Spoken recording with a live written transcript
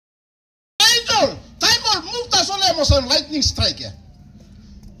Time all move ta so le mo some lightning strike ya.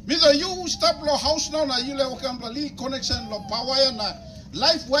 Mido you stop lo house now na you le walking li connection lo power ya na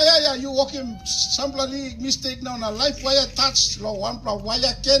life wire ya you walking sample li mistake now na life wire touch lo one pla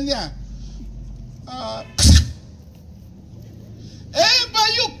wire Kenya. Ba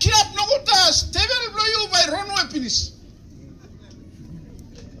you kirap no gutas devil blow you by Renewal finish.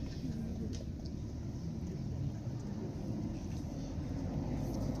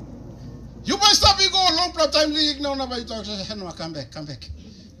 You must stop you go long time league now na by talk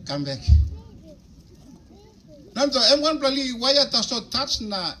come back. Namto M1 plali wire ta so touch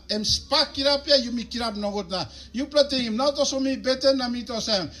na M spark kirapia you mi kirap no gota. You plate him now to so me better na mi to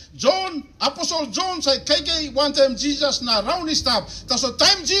Sam. John Apostle John say KK one time Jesus na round his stop. Ta so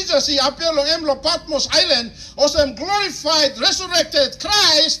time Jesus he appear long em lo Patmos Island osem glorified resurrected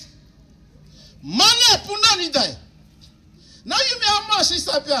Christ. Mana punani dai. Now you me ama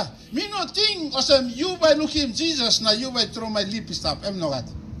sister pia. Me no think osem you by look him Jesus na you by throw my lip stop. Em no what.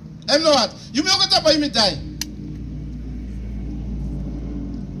 You me gota by me die.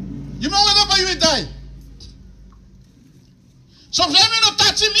 You know what you die. So if I'm not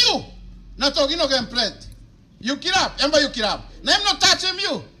touching you, not talking again plant. You kill up, Emma you kill up. Now I'm not touching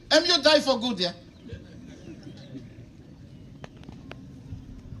you, you die for good, yeah.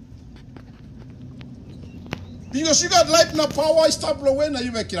 Because you got life now power, stop blowing, now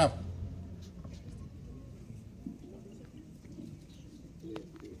you make it up.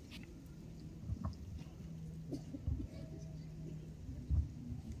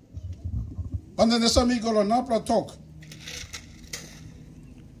 And then there's some amigo on Napla talk.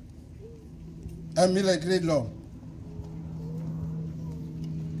 And me like great law.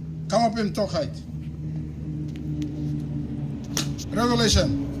 Come up and talk height.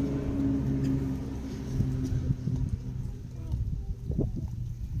 Revelation.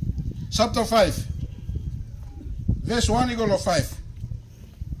 Chapter 5. Verse 1 equal to 5.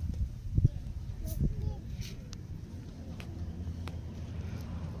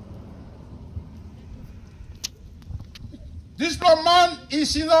 This man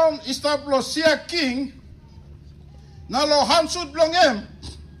is in Sia king. Now lo hansut blong em.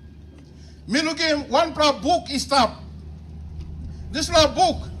 Me look him one pra book is tap. This la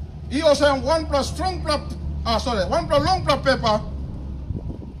book. He also one pra strong pra one pra long pra paper.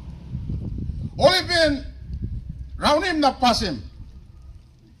 Only been round him na pass him.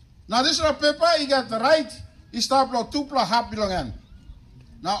 Now this la paper he got the right. He start lo two pra half belong em.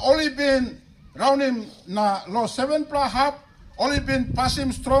 Now only been round him na lo 7 pra half. Only been pass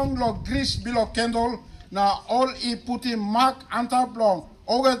him strong lo grease below candle. Now all he put him mark on top long.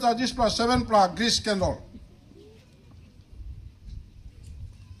 Over this plus 7 plus grease candle.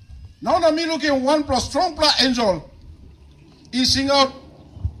 Now na me looking 1 plus strong plus angel. He sing out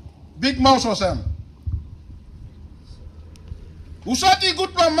big mouse or some. Usati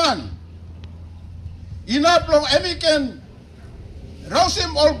good plus man. Enough long American rouse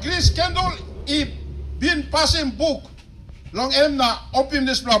him all grease candle. He been passing book. Long em na open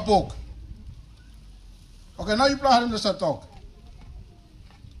this book. Okay, now you plan him to talk.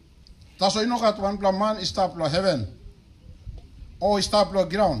 That's why you know that one man is stop heaven. Or is stop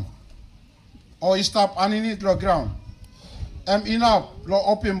ground. Or is stop underneath the ground. Enough lo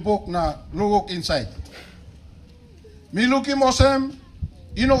open book na look inside. Me look him osem.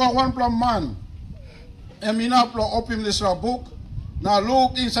 You know that one man. Enough lo open this book. Na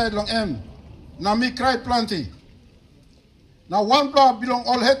look inside long em. Na me cry plenty. Now one blood belong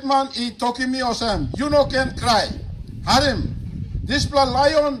all hetman, he talking me or Sam. You know can cry. Harim. This blood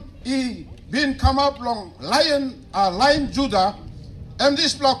lion, he been come up long lion Judah. And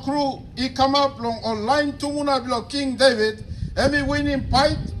this blood crew, he come up long all line Tumuna belong King David. And he win him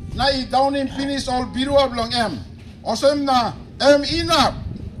fight. Now he down him finish all birua belong em. Osem na enough.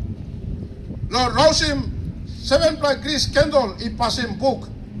 Lord rouse him 7 blood grease candle, he pass him book.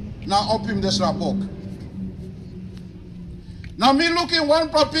 Now up him this book. Now me looking one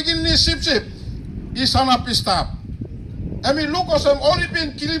for picking this ship. Is an up stop. And me look as I'm only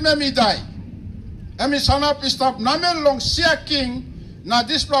been killing me die. And me son up stop. Namen long Sia king. Now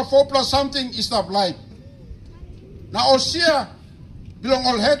this plus 4 plus something is stop life. Now Sia belong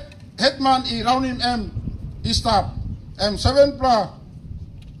all headman I round him is stop. 7 plus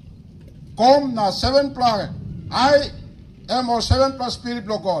come now 7 plus I am or 7 plus spirit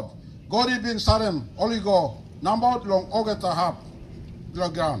of God. God is been Sarem only go. Number out long ogeta half the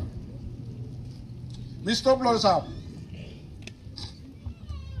ground. Mr. Blows up.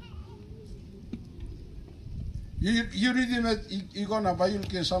 You read him at you gonna buy you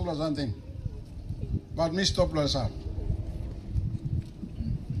can sample something. But Mr. Blows up.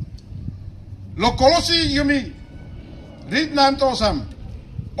 Lo Colossi yumi read nam to sam.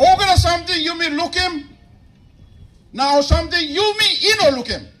 Ogana something yumi look him. Now something yumi ino look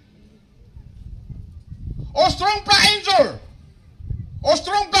him. O strong pra angel. O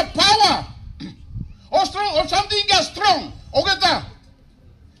strong pra power. O strong or something gas strong. Ogata.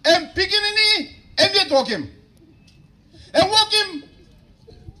 And piginini and yet walk him. And walk him.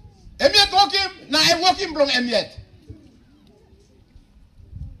 And yet walk him. Now and walk him long and yet.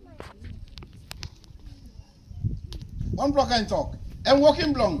 One block and talk. And walk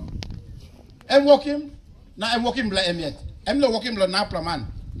him long. And walk him. Now and walk him like yet. I'm not walk him like napla man.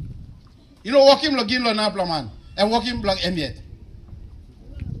 You know walk him like gin like napla man. And walk him like yet.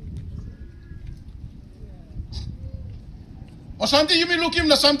 Or something you may look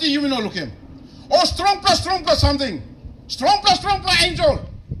him, or something you may not look him. Or strong plus something. Strong plus angel.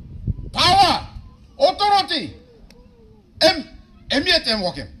 Power. Authority. Yet and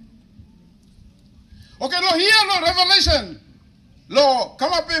walk him. Okay, lo here, lo Revelation. Lo,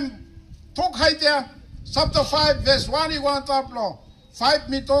 come up in talk height there. Chapter 5, verse 1, you want up, lo. 5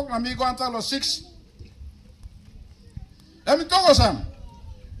 me talk, na me go anta lo 6. Let me talk some.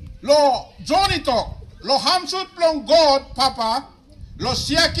 Lo, Johnny talk. Lo hamsut blong God, Papa. Lo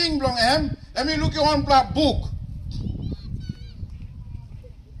siaking blong and me look on black book.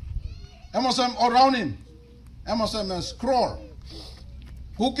 Emerson around him. Emerson scroll.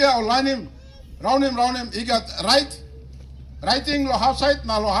 Who care align him? Round him. He got writing lo outside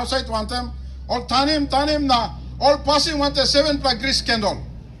na lo outside one time. All turn him na. All passing want a 7 black grease candle.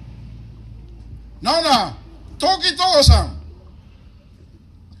 Now na talk some.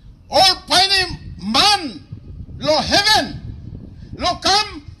 All pining man lo heaven lo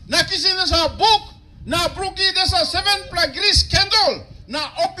come na kissing us a book na brookie there's a 7 black grease candle na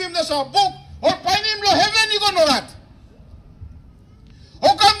opium there's a book or pining lo heaven you gonna know that. O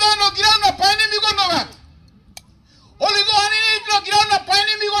come down no ground na pining you gonna know that. Only go on in no ground na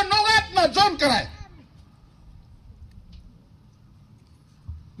pining you gonna know that na John cry.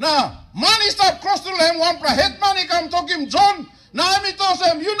 Now man is stop cross to him one pra head man he come talk him John now me told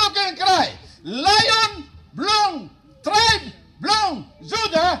him you no can cry. Lion, blong, tribe, blong,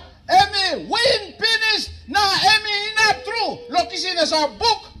 Judah, emi win finish, na emi ina true. Lokisin na sa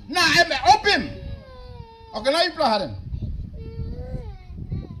book, na emi open. Okay, na iplaharan.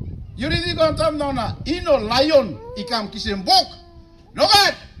 You really go tam na ino lion ikam kisim book. No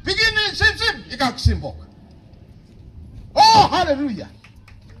God, begin in sim ikam kisim book. Oh, hallelujah.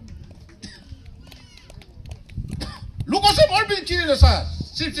 Look at some all been killing sa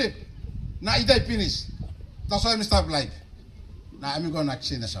sim. Na idai finish. That's why I stop life. Now I'm gonna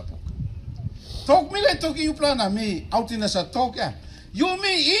change the book. Talk me like talking you plan na me out in the talk. You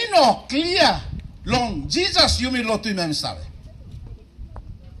me ino clear long Jesus you me lot to me sabe.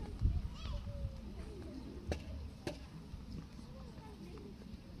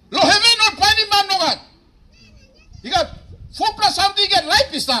 Lo heaven not finding man no God. He got 4 plus something. He got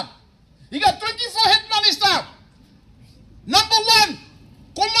life staff. He got 24 headman staff. Number 1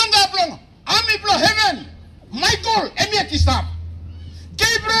 commander blong. Army blow heaven. Michael, Emiet is stop.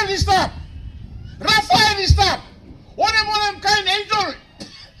 Gabriel is stop. Raphael is stop. One of them kind angel.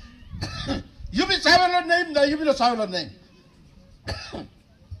 You be silent name, you be the silent name.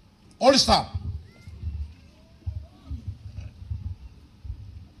 All stop.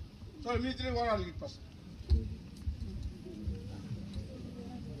 So immediately what are you pass?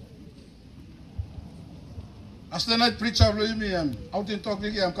 As the night preacher blew me out in talk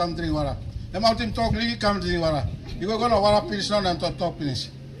ligi I'm come drink water. I'm out in talk ligi come drink water. You go gonna water finish now and talk finish.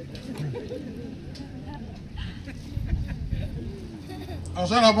 I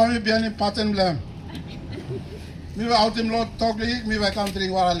was about me being in pattern blame. Me out in Lord talk ligi, me I come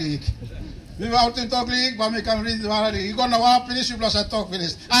drink water ligi. Me out in talk ligi, but me come read water ligi. You gonna water finish you plus I talk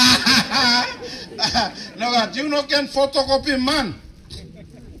finish. No God, you no can photocopy man.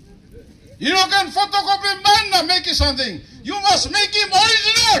 You don't can photocopy man and make it something. You must make him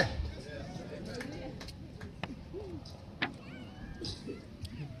original.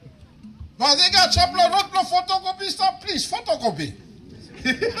 But they got chapel road photocopy stuff, please photocopy.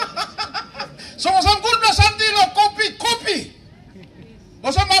 So some good something like copy.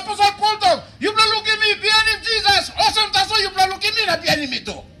 Or some apostle Paul talk. You look at me behind Jesus. Awesome, that's why you look at me and behind me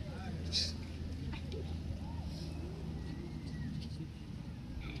too.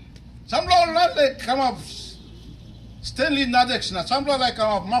 Some like come up Stanley Nadex, some like come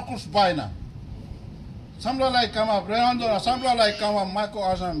up Marcus Biner. Some like come up Reando, some like come up Michael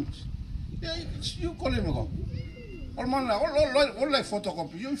Azam. Yeah, you call him go. All man all like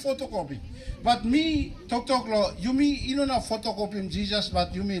photocopy. You photocopy. But me talk lo. You me you know not photocopy Jesus,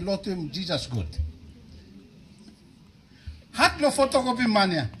 but you me lot him Jesus good. Hat lo photocopy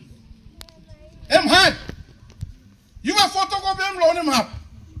mania. Hat. You a photocopy him lo him up.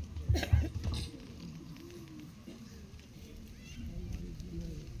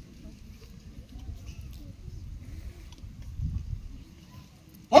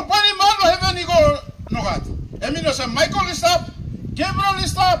 What pani man lo heaven he go no hat. Emino say Michael is up, Gabriel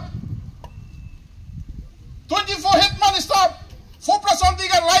is up, 24 hitman is up, 4%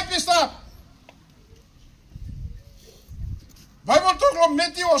 diga life is up. Bible talk lo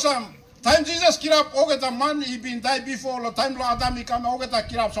Matthew osam. Time Jesus kirap ogeta man he been die before lo time lo Adam he come ogeta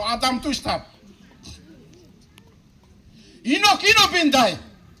kirap so Adam to stop. Enoch been die.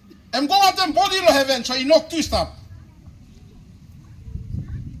 Em go at them body lo heaven so Enoch to stop.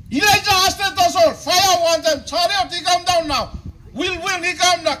 Elijah asked us all, fire want them, chariot he come down now. Will he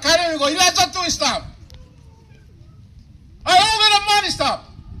come now, carry me go. Elijah to stop. I over the man stop.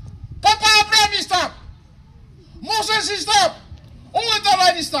 Papa Abraham stop. Moses stop. Over the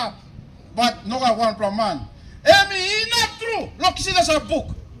line stop. But no one from man. Emi not true. Look, see that's a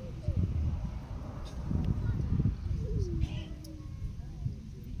book.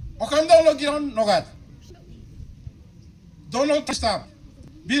 O come down look on, no God. Donald stop.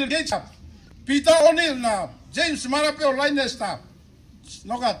 Bill Gates stop. Peter O'Neill now. James Marapio line stop.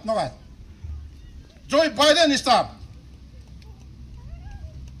 No God. Joe Biden stop.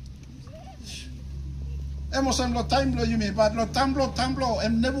 Emos em lo time lo yumi, but lo tamblo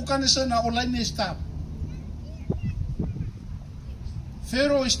em Nebuchadnezzar na online stop.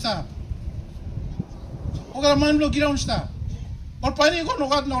 Pharaoh stop. Oga man lo ground stop. Or pani ko no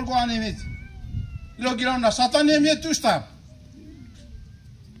God no go animit. Lo ground na Satan em to stop.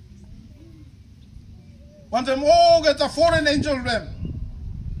 Want them all get a foreign angel them.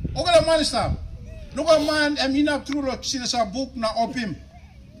 Oga the man stop. No man em ina true lo sinasa book na opim.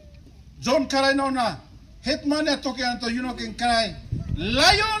 John Karai na Hitman talking to you know can cry.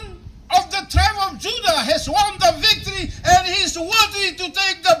 Lion of the tribe of Judah has won the victory and he is worthy to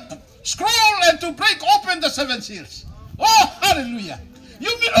take the scroll and to break open the 7 seals. Oh, hallelujah.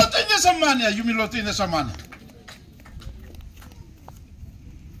 You me lot in the samania.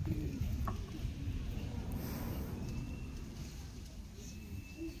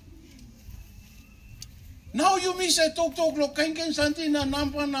 Now you me say talk lo ken something na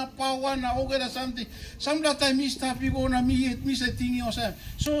nampa na pawa na ogera something. Some that time me stop you go na me say thingy or something.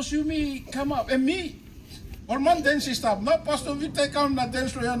 So you me come up and me or man dance stop. No pastor Vite come na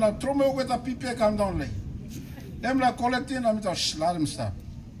dance lo na throw me ogeta people come down lay. Them la collecting na me to let them stop.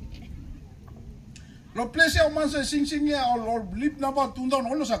 Lo place o man say sing ya or lip na ba tunda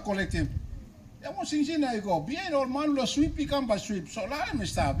no sa collecting. Ya mo sing na go. Bien or man lo sweep come by sweep. So let them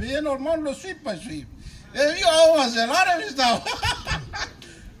stop. Bien or man lo sweep by sweep. You always a lot of stuff.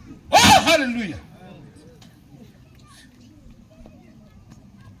 Oh, hallelujah.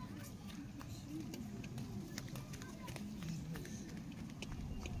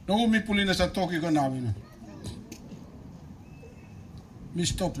 No me pulling us a talk you now. Me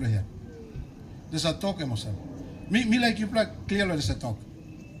stop here. There's a talk, myself. Me like you clear there's a talk.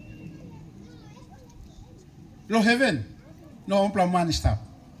 Lo heaven, no one man stop.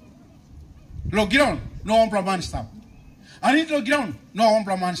 Lo ground, no one man stop. I need lo ground, no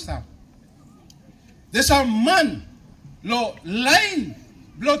one man stop. There's a man, lo line,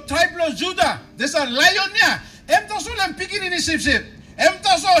 lo tribe lo Judah. There's a lion here. Emtaso lang picking in his ship.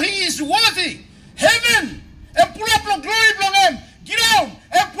 Emtaso he is worthy. Heaven, and pull up lo glory blong him. Ground,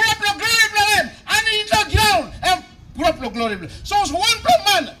 and pull up lo glory blong him. I need lo ground, and pull up lo glory blong. So it's one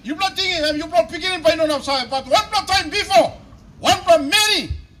man. You not thinking you not picking in by no outside, but one time before, one from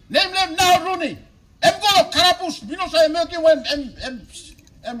Mary. Name them now Rooney. Em go to Carapus. You know say American when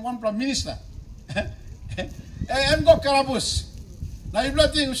em one prime minister. Em go Carapus. Now you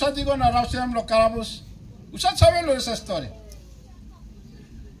bloody usati go na Russia em lo Carapus. Usat sabe lo esa story.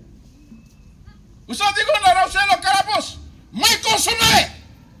 Usati go na Russia lo Carapus. Michael Somare.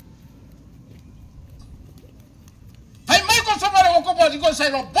 Hay Michael Somare go ko go say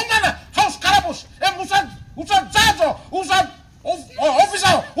lo bomana house Carapus. Em usat Zazo, usat officer,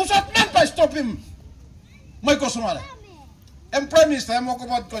 who's that man by stop him? Michael Somare. And Prime Minister, I'm walking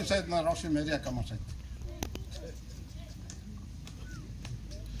about going to na Russia media come outside.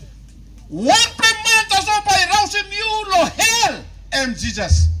 One man does not by rousing you lo hell and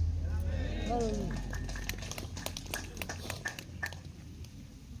Jesus.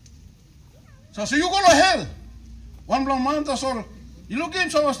 So you go to hell. One man does all. You look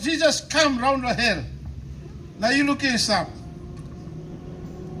in so as Jesus come round the hell. Now you look and stop.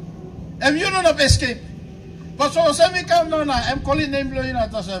 And you don't have escape. But so some come now, I'm calling name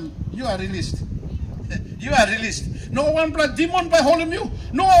you are released. You are released. No one brought demon by holding you.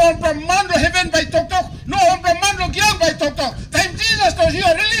 No one brought man to heaven by talk. No one brought man to ground by talk. Time Jesus knows you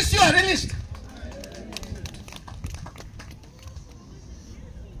are released, you are released.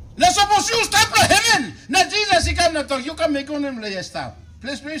 Now suppose you stop to heaven. Now Jesus he come to talk. You can make on him lay stop.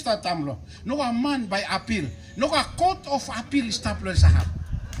 Please start tamlo. No a man by appeal. No a court of appeal stop lo sahab.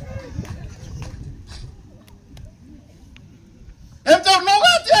 Em talk no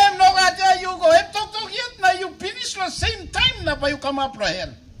gatia, you go. Em talk yet now you finish the same time now you come up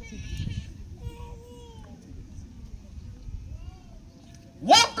here.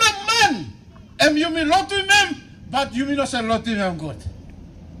 One man, you mean lot to him, but you mean not say lot to him good.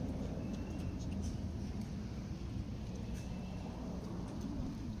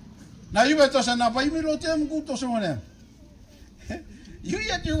 Now you better say, but you mean lot to him good or someone. You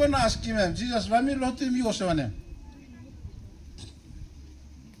yet you gonna ask him, Jesus, why me lot to him you or someone.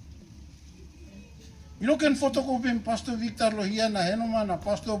 You know can photocopy Pastor Victor lo hier na Enoma na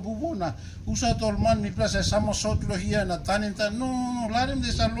Pastor Bubu na usa tolman mi place samosot lo hier na tanin tan no let him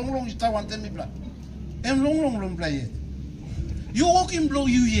this long ista wante mi pla em long play yet you walk him blow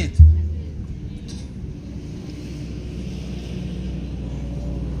you yet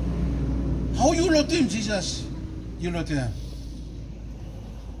how you lot him Jesus you lot him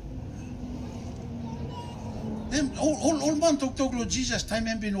them all man talk lo Jesus time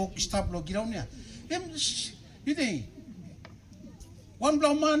em been walk stop lo giraunia. You think one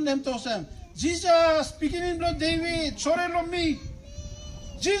black man them told him, Jesus, beginning blood David, sorry lo me.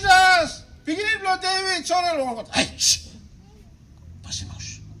 Jesus, beginning blood David, sorry lo God. Hey, shh. Pass him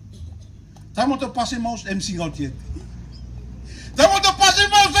mouse. Tamo to pass him mouse, MC out yet. Tamo to pass him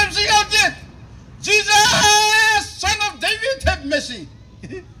mouse, MC out yet. Jesus, son of David, have mercy.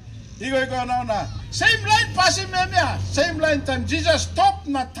 He go now. Same line pass him yeah. Same line time. Jesus stop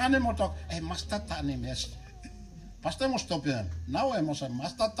na tanim mo talk. Hey, master tanim yes. Pastor mo stop him. Now I must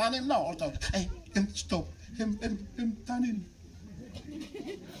master tanim now. Hey, him stop. Him tanim.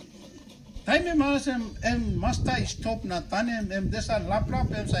 Time him master stop na tanim. Desa lap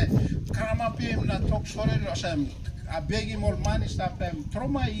him say. Karama him na talk sorry lo say. I beg him all money stop him.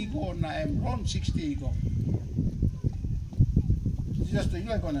 Trauma ego na run 60 ego. Jesus to you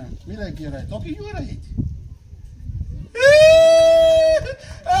like on him. Me like you right. Okay, you right.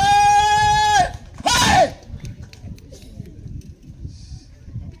 Hey!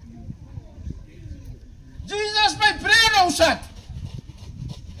 Jesus, my prayer outside.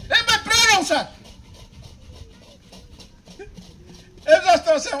 Hey, my prayer outside.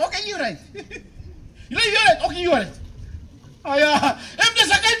 Jesus say, okay, you right. You right. Okay, you right. Oh yeah. I'm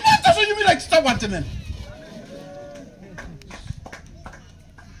just a guy master, so you be like stop one to me.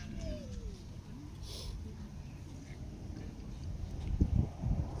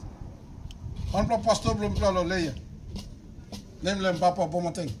 One pastor blom lo leia. Nem lem papa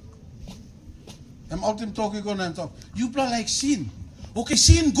bomateng. Em ultim talk you gonna talk. You play like sin. Okay,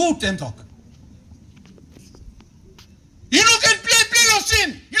 sin good and talk. You don't can play no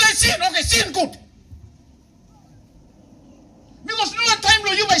sin. You like sin, okay, sin good. Because no time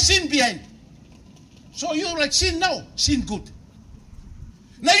lo you by sin behind. So you like sin now, sin good.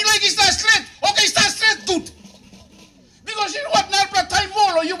 Now you like start straight, okay, start straight good. Because you know what now time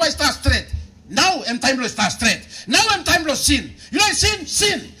more lo you by start straight. Now I'm time to start straight. Now I'm time to sin. You like sin.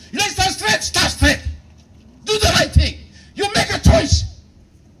 You like start straight. Do the right thing. You make a choice.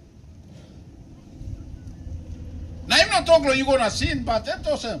 Now I'm not talking you gonna sin, but that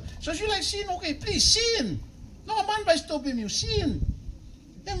doesn't. So you like sin, okay, please sin. No man by stopping you, sin.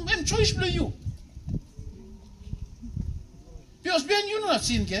 I'm choice for you. Because when you not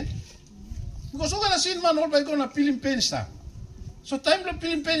sin, can? Because all gonna sin man always gonna peel in pain stuff. So time lo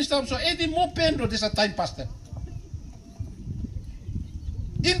pilin pen stop so edi mo pen lo desa time pastor.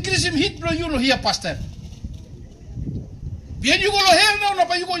 Increase him hit lo you lo here pastor. Bien you go lo hell now no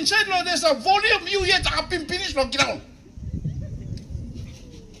but you go inside lo desa volume you yet up in finish lo ground.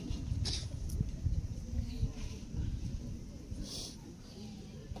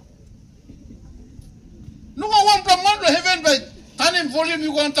 No one from man lo heaven by turning volume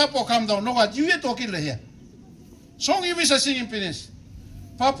you go on top or come down. No what you yet talking lo here. Song you miss a singing finish.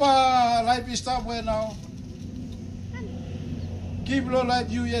 Papa, life is stop where now. Keep low life,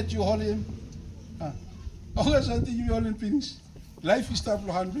 you yet you hold him. Always until you hold him finish. Life is stop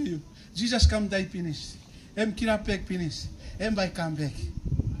lo handle you. Jesus come die finish. Em kira back finish. Em by come back.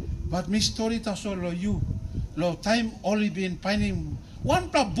 But me story ta so lo you. Lo time only been finding One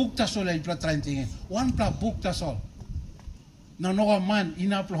pla book tas all in pla training. One pla book tas all. Na no man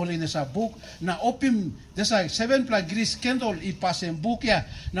ina pla hole nesa book na opim desa 7 pla gris candle I pasen book ya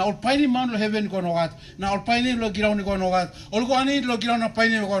na ol paini man lo heaven go no gat na ol paini lo ground go no gat ol go ani lo ground na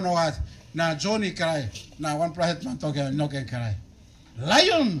paini go no gat na Johnny cry na one pla hetman to get no can cry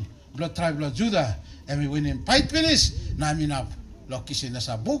lion blood tribe blood Judah and we win in fight finish na minap lo kisi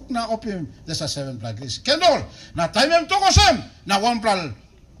nesa book na opim desa 7 pla gris candle na time em to go sam na one pla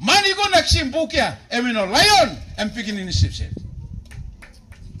mani go na ksim book ya and we no lion and picking in ship.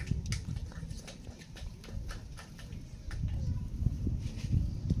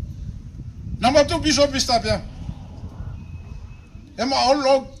 Number 2, Bishop Istapia. Emma all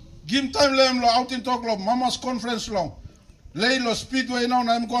log, give time lem lo out in talk lo, Mama's conference long. Lay lo speedway now,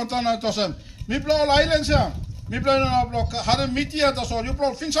 I'm going to na to sem. Mi plo all islands ya. Mi plo na plo hare mitia to so. You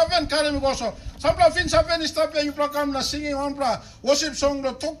plo fin saven kare mi go so. Some plo fin saven Istapia you plo come na singing one plo worship song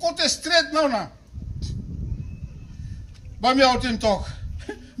lo to kote straight now na. Ba mi out in talk.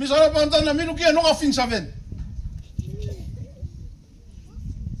 Mi sara panta na mi no kia no ka fin saven.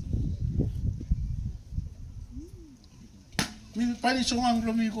 Mi pani songang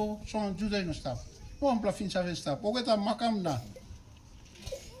lomigo, songang Juday no staff. No ang plafin sa staff. O kita makam na.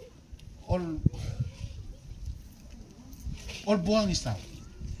 All buang staff.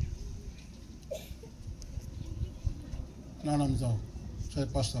 No, so. Say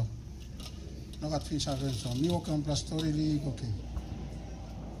pastor. No kat fin sa so. Mi o kam plus story li okay.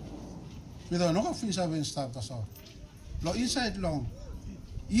 Mi do no kat fin sa staff ta so. Lo inside long.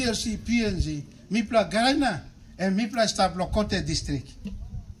 ERC PNG mi pla garana. And mi pla staff lo Kote district.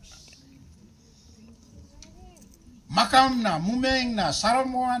 Makam na, Mumeng na,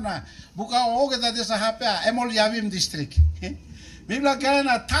 Saramoa na, buka oge da desa hapea, Emol Yavim district. Mi pla kaya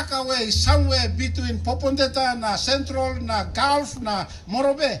na Takaway, somewhere between Popondeta na Central na Gulf na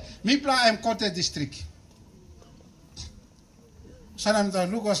Morobe, mi pla em Kote district. Sanam da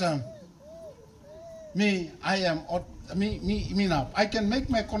lukosam. Me, I am, me now. I can make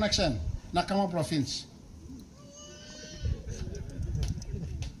my connection na Kama province.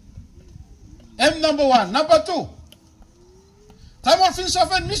 M number 1. Number 2. Time of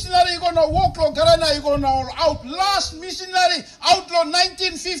Finsafen missionary, you gonna walk lo Garana, you gonna all out. Last missionary, outlaw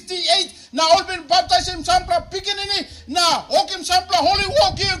 1958. Now all been baptized in Sampla Pikinini. Now, Okim Sampla Holy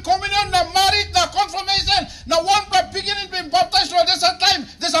Walk here, communion, now married, now confirmation. Now one pla Pikinini been baptized, so there's a time,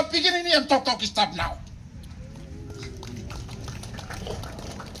 there's a Pikinini and talk stop now.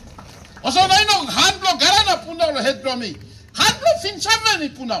 Also, I know hand blow Garana punal head blow me. Hand blow Finsafen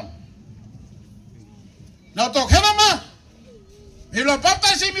punal. Now talk Enoma. He lo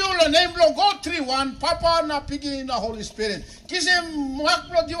baptize him, you lo name lo go 3-1, Papa na pigi na Holy Spirit. Kiss him, mark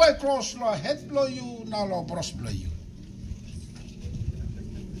blow you I cross lo, head blow you, na lo bros blow you.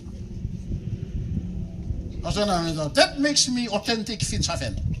 That makes me authentic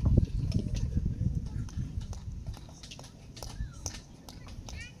Finsafen.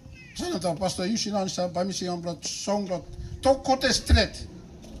 Senator Pastor, you should understand by me saying blood song lot talk Kote straight.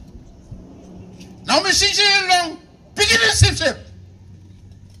 Now me sing long, beginning sip.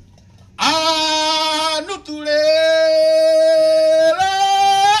 Nutule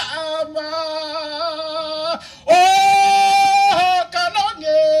ama oh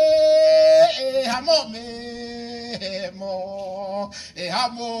kanonge hamome mo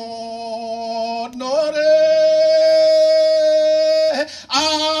hamo nore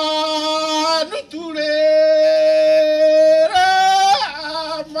nutule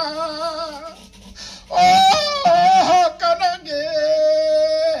ama oh kanonge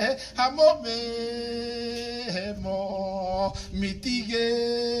hamome mo mitige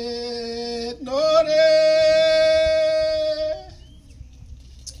nore.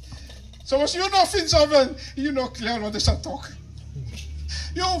 So as you know Finsaven, you know clear what is a talk.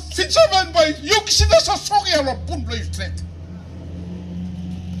 You Finsaven by you see that's a song here lo bun blow straight.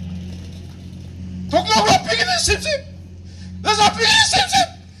 Talk long lo piggy sip. There's a piggy sip.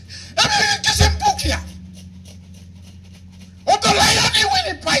 Every kiss him book here. Oh, the lion he win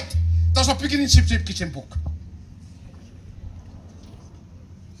it bite. There's a piggy sip kitchen book.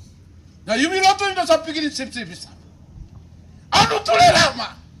 Now you will not do there's a piggy sip. Anu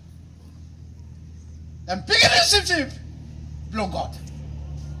tolerama. And piggy sip. Blow God.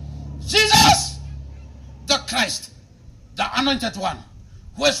 Jesus, the Christ, the anointed one,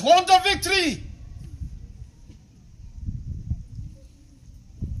 who has won the victory.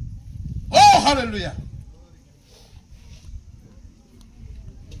 Oh, hallelujah.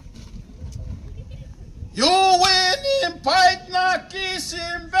 You win